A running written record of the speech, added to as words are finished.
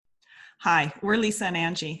Hi, we're Lisa and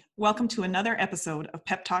Angie. Welcome to another episode of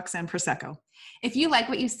Pep Talks and Prosecco. If you like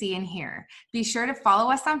what you see and hear, be sure to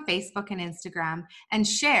follow us on Facebook and Instagram and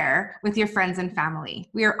share with your friends and family.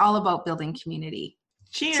 We are all about building community.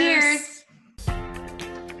 Cheers! Cheers.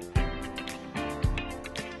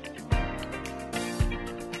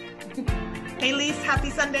 Hey Lisa,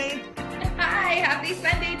 happy Sunday. Hi, happy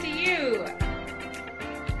Sunday to you.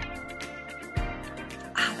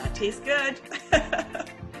 That tastes good.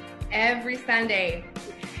 Every Sunday.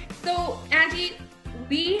 So, Angie,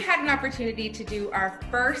 we had an opportunity to do our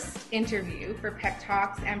first interview for Pep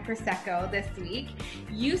Talks and Prosecco this week.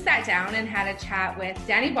 You sat down and had a chat with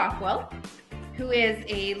Danny Bockwell, who is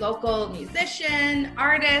a local musician,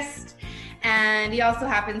 artist, and he also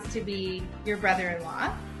happens to be your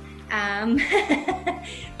brother-in-law.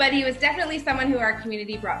 But he was definitely someone who our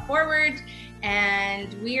community brought forward,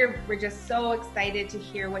 and we're just so excited to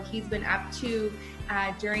hear what he's been up to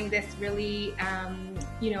during this really,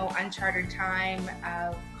 uncharted time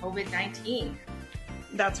of COVID-19.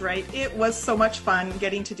 That's right. It was so much fun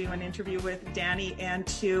getting to do an interview with Danny and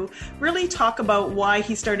to really talk about why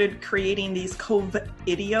he started creating these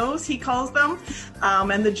COVID-videos, he calls them,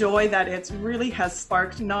 and the joy that it really has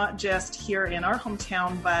sparked, not just here in our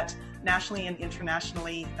hometown, but nationally and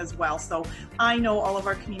internationally as well. So I know all of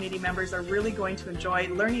our community members are really going to enjoy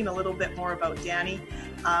learning a little bit more about Danny,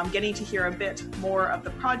 getting to hear a bit more of the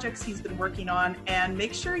projects he's been working on, and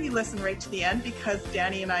make sure you listen right to the end because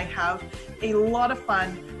Danny and I have a lot of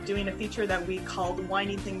fun doing a feature that we called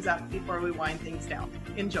Winding Things Up Before We Wind Things Down.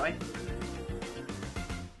 Enjoy. Okay.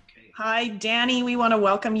 Hi, Danny. We want to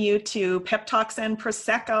welcome you to Pep Talks and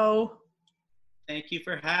Prosecco. Thank you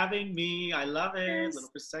for having me. I love it. Yes. Little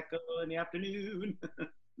Prosecco in the afternoon.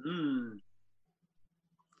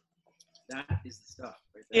 That is the stuff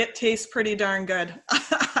right there. It tastes pretty darn good.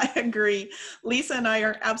 I agree. Lisa and I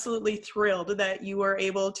are absolutely thrilled that you were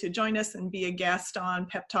able to join us and be a guest on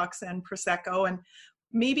Pep Talks and Prosecco. And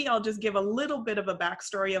maybe I'll just give a little bit of a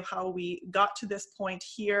backstory of how we got to this point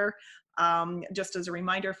here, just as a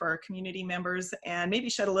reminder for our community members, and maybe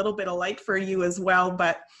shed a little bit of light for you as well.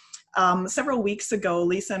 But several weeks ago,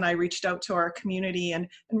 Lisa and I reached out to our community and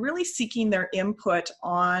really seeking their input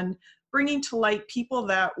on bringing to light people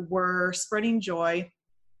that were spreading joy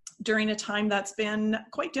during a time that's been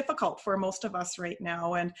quite difficult for most of us right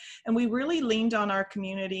now. And we really leaned on our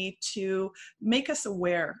community to make us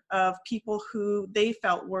aware of people who they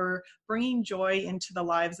felt were bringing joy into the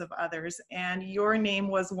lives of others. And your name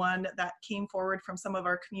was one that came forward from some of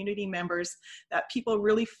our community members, that people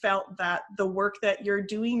really felt that the work that you're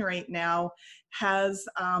doing right now has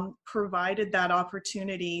provided that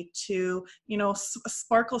opportunity to,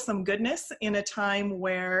 sparkle some goodness in a time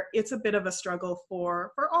where it's a bit of a struggle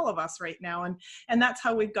for all of us right now. And that's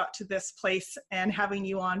how we've got to this place and having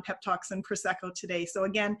you on Pep Talks and Prosecco today. So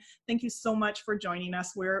again, thank you so much for joining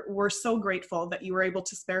us. We're so grateful that you were able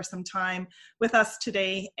to spare some time with us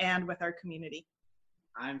today and with our community.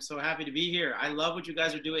 I'm so happy to be here. I love what you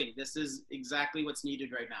guys are doing. This is exactly what's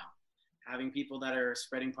needed right now. Having people that are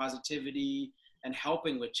spreading positivity and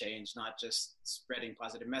helping with change, not just spreading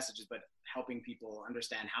positive messages, but helping people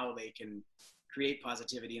understand how they can create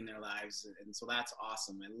positivity in their lives. And so that's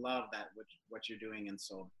awesome. I love that, what you're doing. And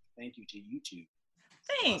so thank you to you two.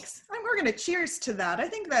 Thanks. And we're going to cheers to that. I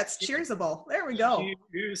think that's cheersable. There we go.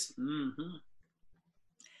 Cheers. Mm-hmm.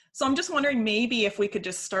 So I'm just wondering maybe if we could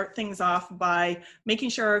just start things off by making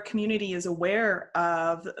sure our community is aware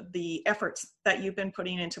of the efforts that you've been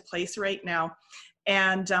putting into place right now.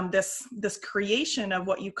 And this creation of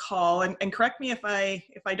what you call, and correct me if I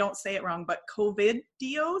don't say it wrong, but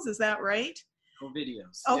COVID-videos, is that right?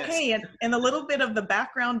 COVID-videos. Okay, yes. and a little bit of the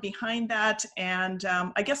background behind that, and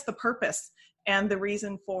I guess the purpose and the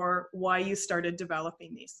reason for why you started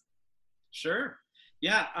developing these. Sure.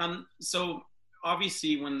 Yeah. So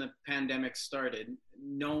obviously, when the pandemic started,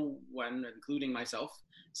 no one, including myself,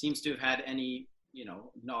 seems to have had any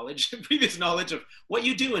previous knowledge of what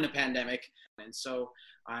you do in a pandemic. And so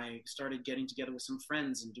I started getting together with some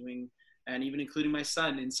friends and even including my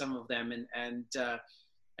son in some of them.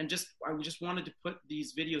 I just wanted to put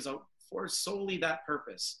these videos out for solely that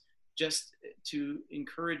purpose, just to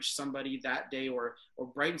encourage somebody that day or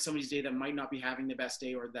brighten somebody's day that might not be having the best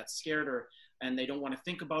day, or that's scared, and they don't want to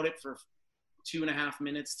think about it for 2.5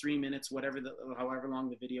 minutes, 3 minutes, however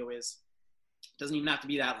long the video is. It doesn't even have to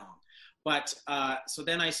be that long. But so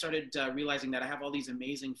then I started realizing that I have all these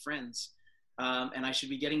amazing friends, and I should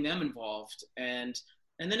be getting them involved. And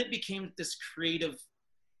then it became this creative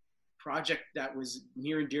project that was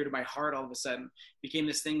near and dear to my heart. All of a sudden, it became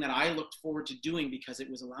this thing that I looked forward to doing because it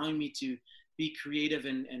was allowing me to be creative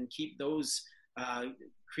and keep those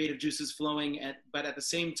creative juices flowing. But at the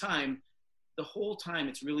same time, the whole time,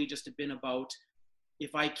 it's really just been about,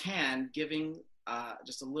 if I can, giving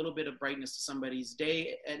just a little bit of brightness to somebody's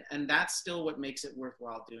day. And that's still what makes it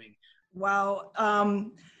worthwhile doing. Wow.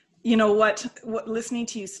 You know what, listening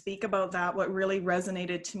to you speak about that, what really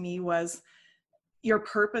resonated to me was your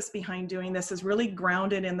purpose behind doing this is really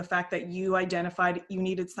grounded in the fact that you identified you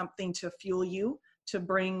needed something to fuel you, to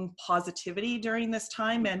bring positivity during this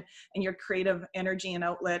time, and your creative energy and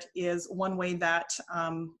outlet is one way that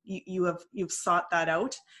you've sought that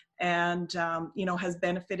out, and you know, has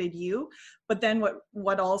benefited you. But then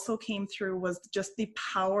what also came through was just the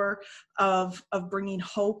power of bringing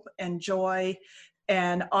hope and joy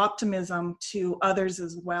and optimism to others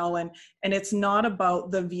as well. And it's not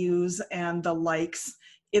about the views and the likes.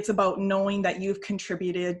 It's about knowing that you've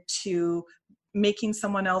contributed to making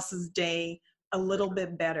someone else's day a little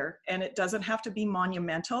bit better. And it doesn't have to be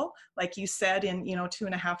monumental. Like you said, in, you know,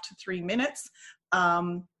 2.5 to 3 minutes,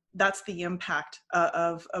 that's the impact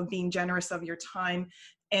of being generous of your time,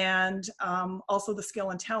 and also the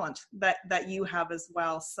skill and talent that you have as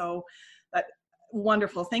well. So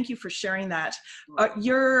wonderful. Thank you for sharing that.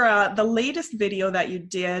 The latest video that you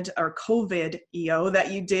did, or COVID EO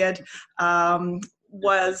that you did,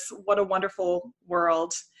 was What a Wonderful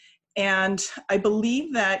World. And I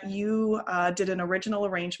believe that you did an original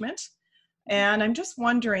arrangement. And I'm just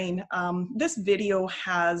wondering, this video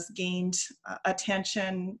has gained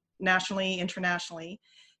attention nationally, internationally.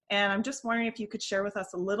 And I'm just wondering if you could share with us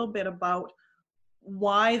a little bit about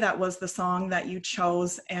why that was the song that you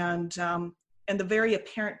chose, and the very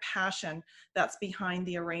apparent passion that's behind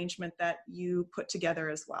the arrangement that you put together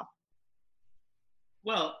as well.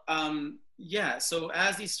 Well, yeah, so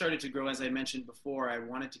as these started to grow, as I mentioned before, I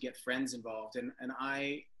wanted to get friends involved, and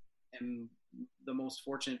I am the most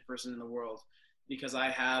fortunate person in the world because I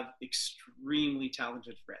have extremely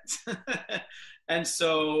talented friends. And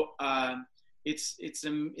so it's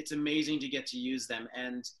amazing to get to use them.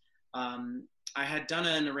 And I had done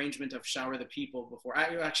an arrangement of Shower the People before.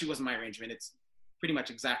 It actually wasn't my arrangement. It's pretty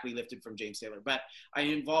much exactly lifted from James Taylor. But I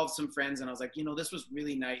involved some friends, and I was like, you know, this was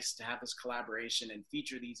really nice to have this collaboration and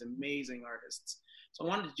feature these amazing artists. So I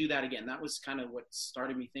wanted to do that again. That was kind of what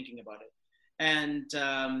started me thinking about it. And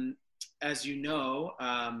as you know,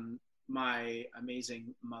 my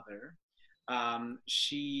amazing mother,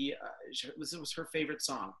 it was her favorite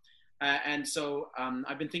song. And so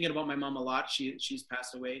I've been thinking about my mom a lot. She's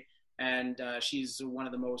passed away. And she was one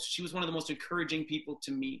of the most encouraging people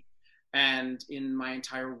to me and in my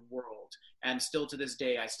entire world. And still to this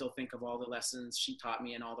day, I still think of all the lessons she taught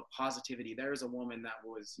me and all the positivity. There's a woman that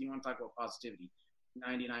was, you want to talk about positivity,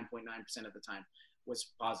 99.9% of the time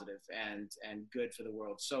was positive and good for the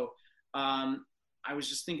world. So I've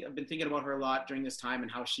been thinking about her a lot during this time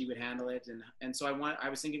and how she would handle it. And so I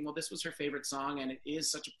was thinking, well, this was her favorite song, and it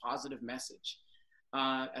is such a positive message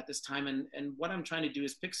at this time. And what I'm trying to do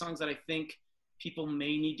is pick songs that I think people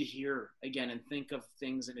may need to hear again and think of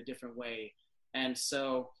things in a different way. And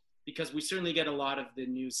so, because we certainly get a lot of the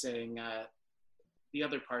news saying the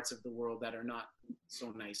other parts of the world that are not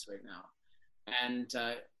so nice right now. And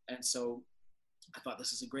so I thought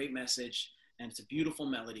this is a great message, and it's a beautiful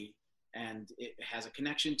melody, and it has a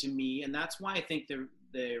connection to me. And that's why I think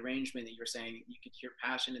the arrangement that you're saying, you could hear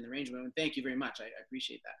passion in the arrangement. And thank you very much. I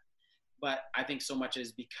appreciate that. But I think so much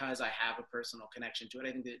is because I have a personal connection to it.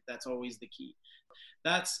 I think that's always the key.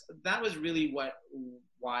 That was really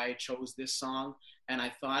why I chose this song, and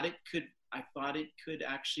I thought it could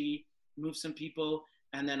actually move some people.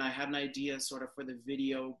 And then I had an idea sort of for the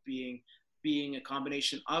video being a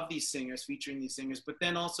combination of these singers, featuring these singers, but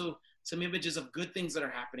then also some images of good things that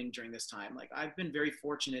are happening during this time. Like, I've been very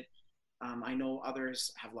fortunate. I know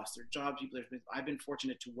others have lost their jobs. I've been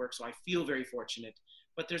fortunate to work, so I feel very fortunate.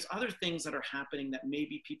 But there's other things that are happening that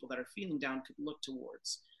maybe people that are feeling down could look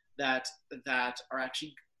towards, that are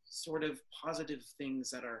actually sort of positive things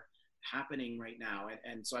that are happening right now.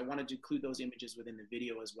 And so I wanted to include those images within the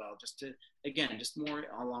video as well, just more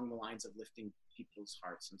along the lines of lifting people's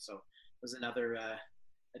hearts. And so it was another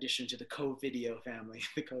addition to the co-video family.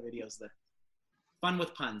 The co-video is the fun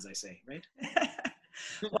with puns, I say, right?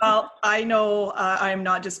 Well, I know I'm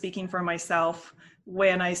not just speaking for myself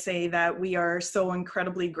when I say that we are so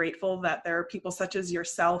incredibly grateful that there are people such as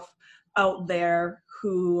yourself out there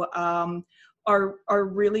who are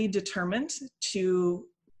really determined to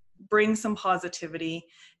bring some positivity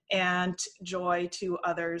and joy to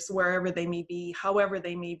others wherever they may be, however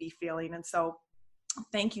they may be feeling. And so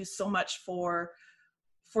thank you so much for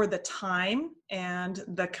the time and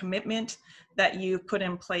the commitment that you've put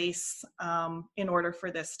in place in order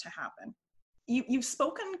for this to happen. you've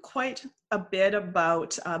spoken quite a bit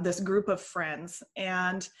about this group of friends,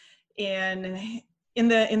 and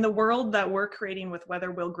in the world that we're creating with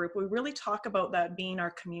Weather Wheel Group, we really talk about that being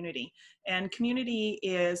our community, and community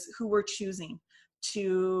is who we're choosing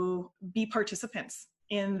to be participants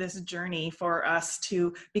in this journey for us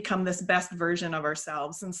to become this best version of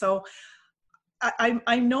ourselves. And so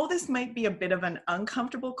I know this might be a bit of an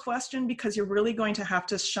uncomfortable question, because you're really going to have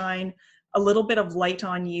to shine a little bit of light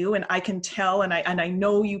on you, and I can tell, and I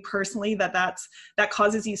know you personally, that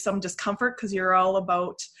causes you some discomfort, because you're all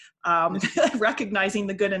about recognizing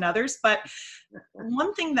the good in others. But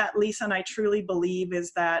one thing that Lisa and I truly believe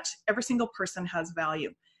is that every single person has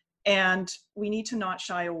value, and we need to not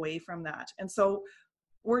shy away from that. And so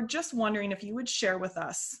we're just wondering if you would share with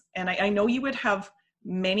us, and I know you would have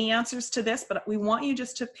many answers to this, but we want you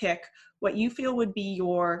just to pick what you feel would be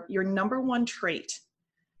your number one trait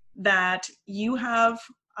that you have,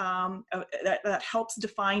 that helps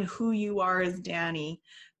define who you are as Danny,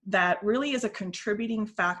 that really is a contributing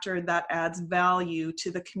factor that adds value to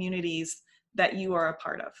the communities that you are a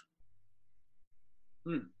part of.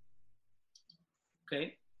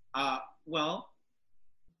 Okay. Well,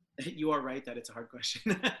 you are right that it's a hard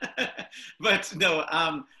question. But no,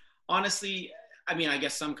 honestly, I mean, I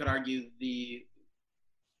guess some could argue the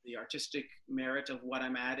artistic merit of what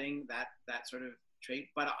I'm adding, that sort of trait,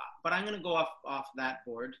 but I'm going to go off that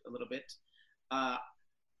board a little bit.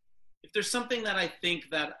 If there's something that I think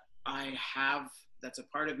that I have that's a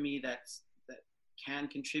part of me that can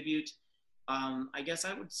contribute, I guess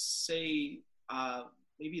I would say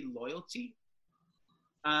maybe loyalty.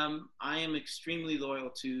 I am extremely loyal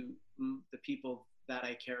to the people that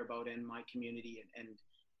I care about in my community,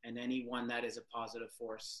 and anyone that is a positive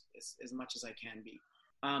force as much as I can be.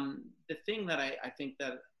 The thing that I think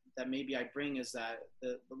that maybe I bring is that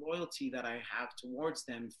the loyalty that I have towards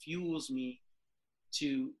them fuels me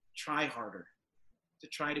to try harder, to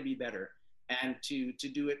try to be better, and to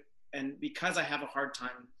do it. And because I have a hard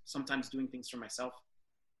time sometimes doing things for myself,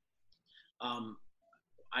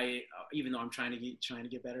 I even though I'm trying to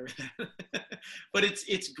get better at that, but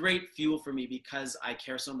it's great fuel for me because I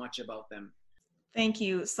care so much about them. Thank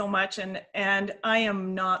you so much, and I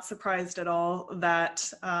am not surprised at all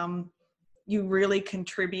that you really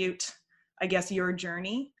contribute, I guess, your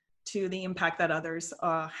journey to the impact that others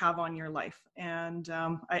have on your life. And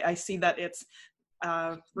I see that it's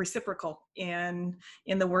reciprocal in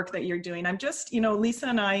the work that you're doing. I'm just, Lisa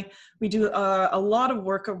and I, we do a lot of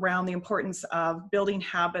work around the importance of building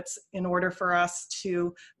habits in order for us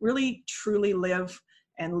to really truly live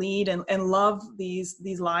and lead and love these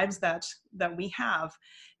lives that we have.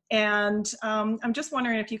 And I'm just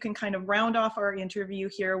wondering if you can kind of round off our interview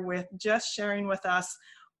here with just sharing with us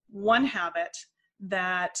one habit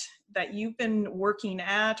that you've been working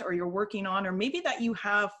at, or you're working on, or maybe that you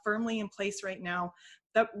have firmly in place right now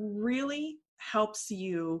that really helps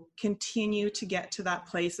you continue to get to that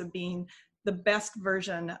place of being the best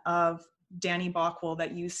version of Danny Bockwell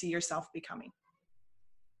that you see yourself becoming.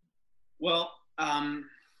 Well,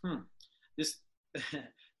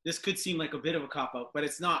 this could seem like a bit of a cop-out, but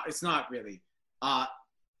it's not really,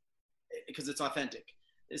 because it's authentic.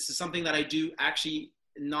 This is something that I do actually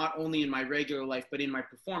not only in my regular life, but in my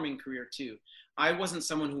performing career too. I wasn't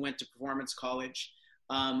someone who went to performance college.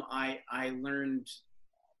 I learned,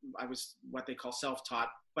 I was what they call self-taught,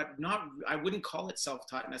 but I wouldn't call it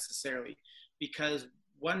self-taught necessarily, because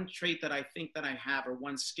one trait that I think that I have, or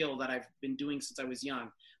one skill that I've been doing since I was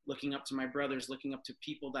young, looking up to my brothers, looking up to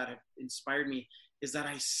people that have inspired me, is that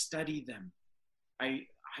I study them.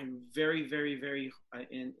 I'm very, very, very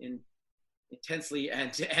intensely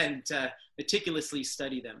and meticulously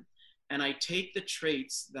study them. And I take the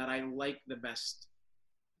traits that I like the best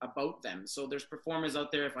about them. So there's performers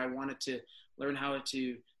out there, if I wanted to learn how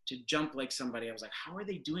to jump like somebody, I was like, how are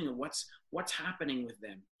they doing it? What's happening with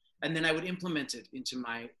them? And then I would implement it into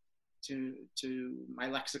my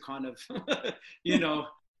lexicon of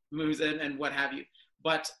moves and what have you.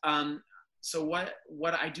 But so what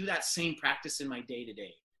I do that same practice in my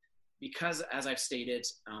day-to-day, because as I've stated,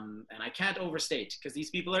 and I can't overstate, because these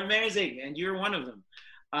people are amazing and you're one of them.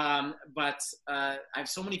 But I have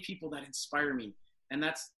so many people that inspire me, and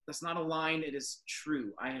that's not a line. It is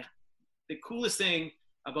true. The coolest thing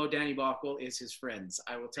about Danny Bockwell is his friends.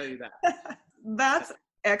 I will tell you that. That's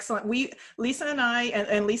excellent. Lisa and I,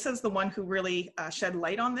 and Lisa's the one who really shed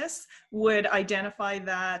light on this, would identify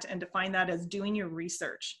that and define that as doing your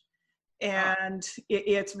research. And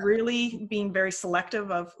it's really being very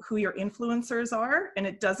selective of who your influencers are. And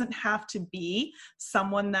it doesn't have to be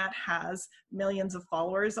someone that has millions of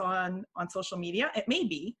followers on social media. It may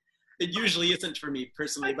be, it usually isn't for me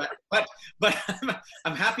personally, but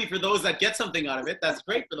I'm happy for those that get something out of it. That's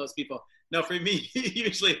great for those people. No, for me,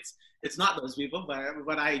 usually it's not those people,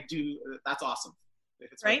 but I do. That's awesome.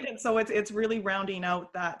 Right. And so it's really rounding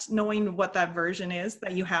out that, knowing what that version is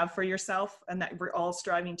that you have for yourself and that we're all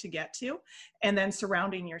striving to get to, and then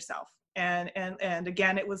surrounding yourself. And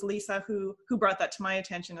again, it was Lisa who brought that to my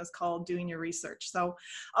attention. Is called doing your research. So,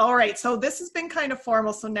 all right. So this has been kind of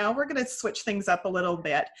formal. So now we're going to switch things up a little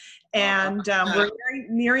bit, and we're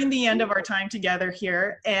nearing the end of our time together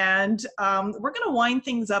here. And we're going to wind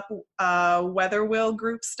things up weather wheel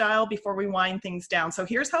group style before we wind things down. So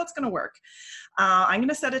here's how it's going to work. I'm going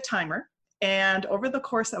to set a timer, and over the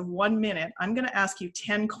course of 1 minute, I'm going to ask you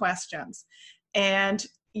 10 questions. And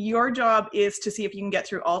your job is to see if you can get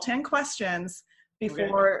through all 10 questions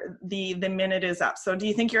before the minute is up. So do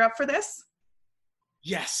you think you're up for this?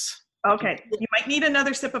 Yes. Okay. You might need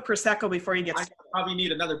another sip of Prosecco before you get started. I probably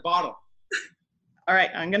need another bottle. All right.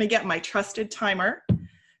 I'm going to get my trusted timer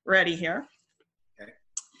ready here. Okay.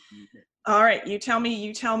 All right. You tell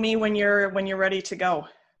me when you're ready to go.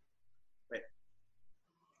 Right.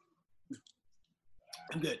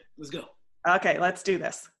 I'm good. Let's go. Okay. Let's do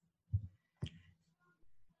this.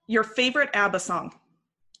 Your favorite ABBA song?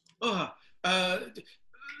 Name of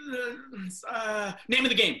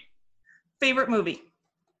the game. Favorite movie?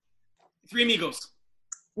 Three Amigos.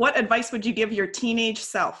 What advice would you give your teenage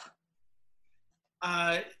self?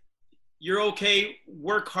 You're okay.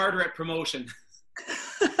 Work harder at promotion.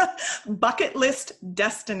 Bucket list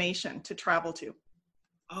destination to travel to?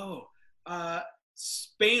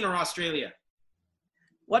 Spain or Australia.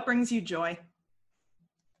 What brings you joy?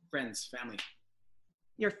 Friends, family.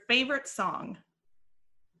 Your favorite song?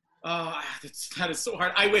 That is so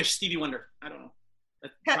hard. I wish. Stevie Wonder. I don't know.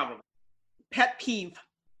 Probably. Pet peeve?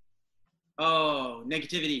 Oh,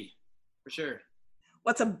 negativity, for sure.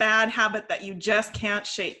 What's a bad habit that you just can't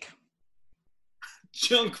shake?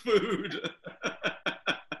 Junk food.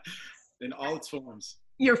 In all its forms.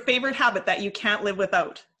 Your favorite habit that you can't live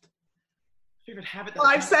without? Favorite habit?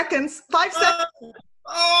 5 seconds. 5 seconds.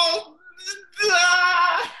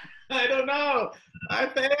 I don't know. I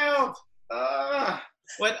failed.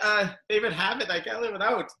 What favorite habit I can't live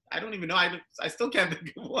without? I don't even know. I still can't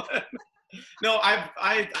think of one. No,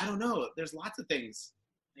 I don't know. There's lots of things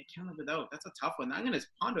I can't live without. That's a tough one. I'm going to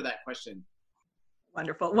ponder that question.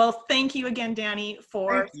 Wonderful. Well, thank you again, Danny,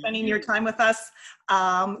 for spending your time with us.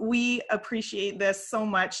 We appreciate this so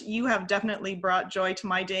much. You have definitely brought joy to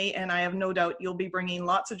my day, and I have no doubt you'll be bringing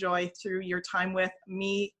lots of joy through your time with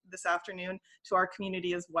me this afternoon to our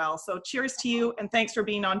community as well. So cheers to you, and thanks for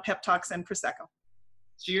being on Pep Talks and Prosecco.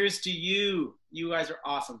 Cheers to you. You guys are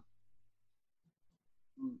awesome.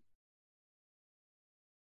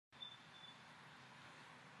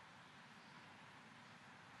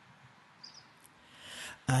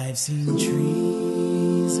 I've seen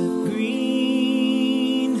trees of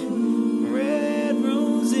green, red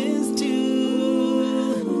roses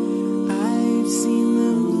too. I've seen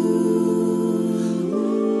them bloom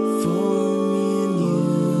for me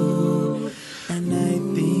and you. And I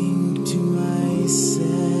think to myself,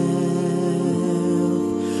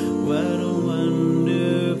 what a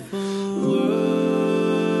wonderful world.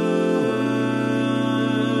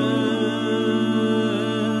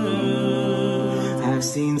 I've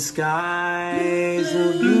seen skies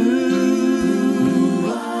of blue,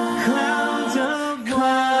 clouds of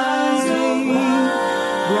white,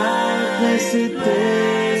 bright blessed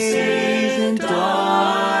days and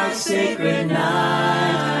dark sacred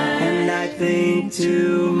nights. And I think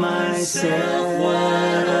to myself,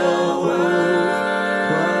 what a world,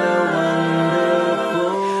 what a wonderful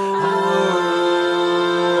world.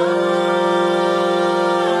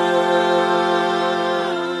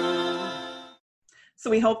 So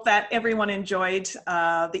we hope that everyone enjoyed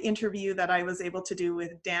the interview that I was able to do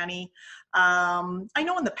with Danny. I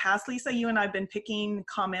know in the past, Lisa, you and I have been picking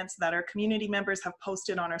comments that our community members have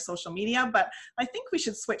posted on our social media, but I think we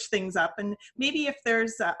should switch things up. And maybe if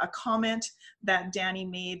there's a comment that Danny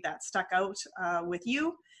made that stuck out with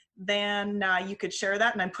you, then you could share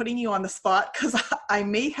that. And I'm putting you on the spot because I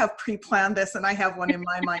may have pre-planned this and I have one in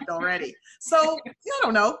my mind already. So I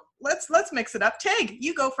don't know. Let's mix it up. Tag,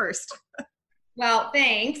 you go first. Well,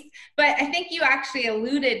 thanks. But I think you actually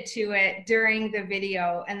alluded to it during the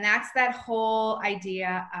video, and that's that whole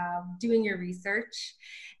idea of doing your research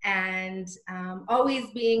and always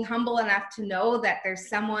being humble enough to know that there's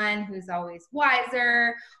someone who's always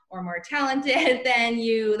wiser or more talented than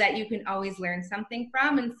you, that you can always learn something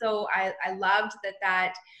from. And so I loved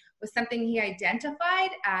that was something he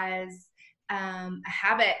identified as a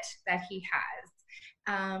habit that he has.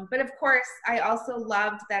 But of course, I also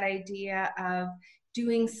loved that idea of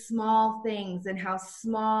doing small things and how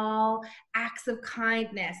small acts of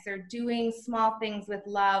kindness or doing small things with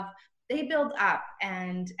love, they build up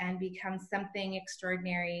and become something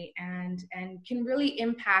extraordinary and can really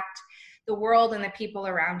impact the world and the people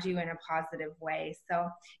around you in a positive way. So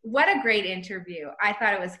what a great interview. I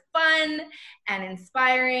thought it was fun and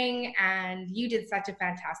inspiring, and you did such a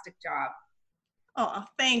fantastic job. Oh,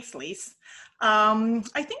 thanks, Lise.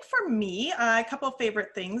 I think for me, a couple of favorite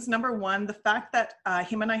things. Number one, the fact that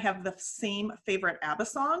him and I have the same favorite ABBA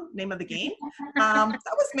song, Name of the Game. That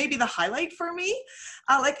was maybe the highlight for me.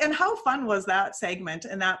 And how fun was that segment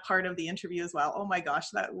and that part of the interview as well? Oh my gosh,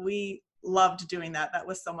 that we loved doing that. That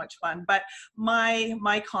was so much fun. But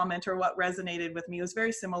my comment, or what resonated with me, was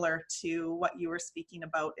very similar to what you were speaking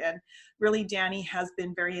about. And really, Danny has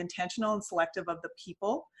been very intentional and selective of the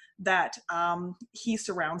people that he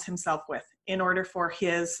surrounds himself with in order for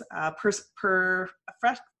his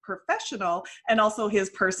professional and also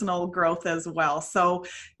his personal growth as well. So,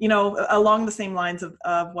 along the same lines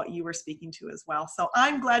of what you were speaking to as well. So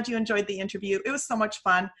I'm glad you enjoyed the interview. It was so much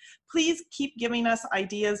fun. Please keep giving us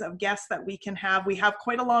ideas of guests that we can have. We have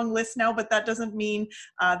quite a long list now, but that doesn't mean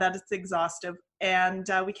that it's exhaustive. And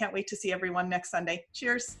we can't wait to see everyone next Sunday.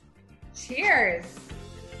 Cheers. Cheers.